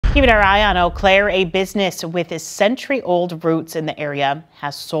Keeping our eye on Eau Claire, a business with century-old roots in the area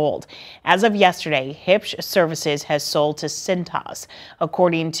has sold. As of yesterday, Huebsch Services has sold to Cintas.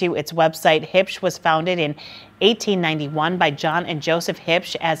 According to its website, Huebsch was founded in 1891 by John and Joseph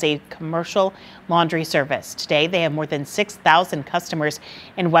Huebsch as a commercial laundry service. Today, they have more than 6,000 customers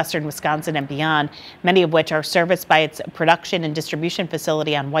in western Wisconsin and beyond, many of which are serviced by its production and distribution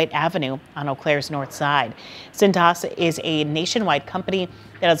facility on White Avenue on Eau Claire's north side. Cintas is a nationwide company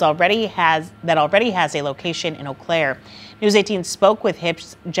that already has a location in Eau Claire. News 18 spoke with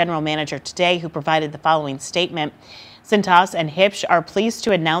Huebsch's general manager today, who provided the following statement. Cintas and Huebsch are pleased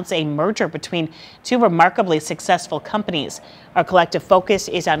to announce a merger between two remarkably successful companies. Our collective focus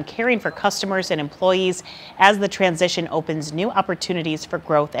is on caring for customers and employees as the transition opens new opportunities for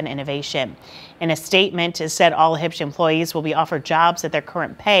growth and innovation. In a statement, it said all Huebsch employees will be offered jobs at their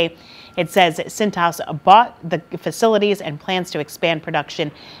current pay. It says Cintas bought the facilities and plans to expand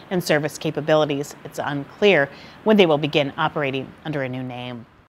production and service capabilities. It's unclear when they will begin operating under a new name.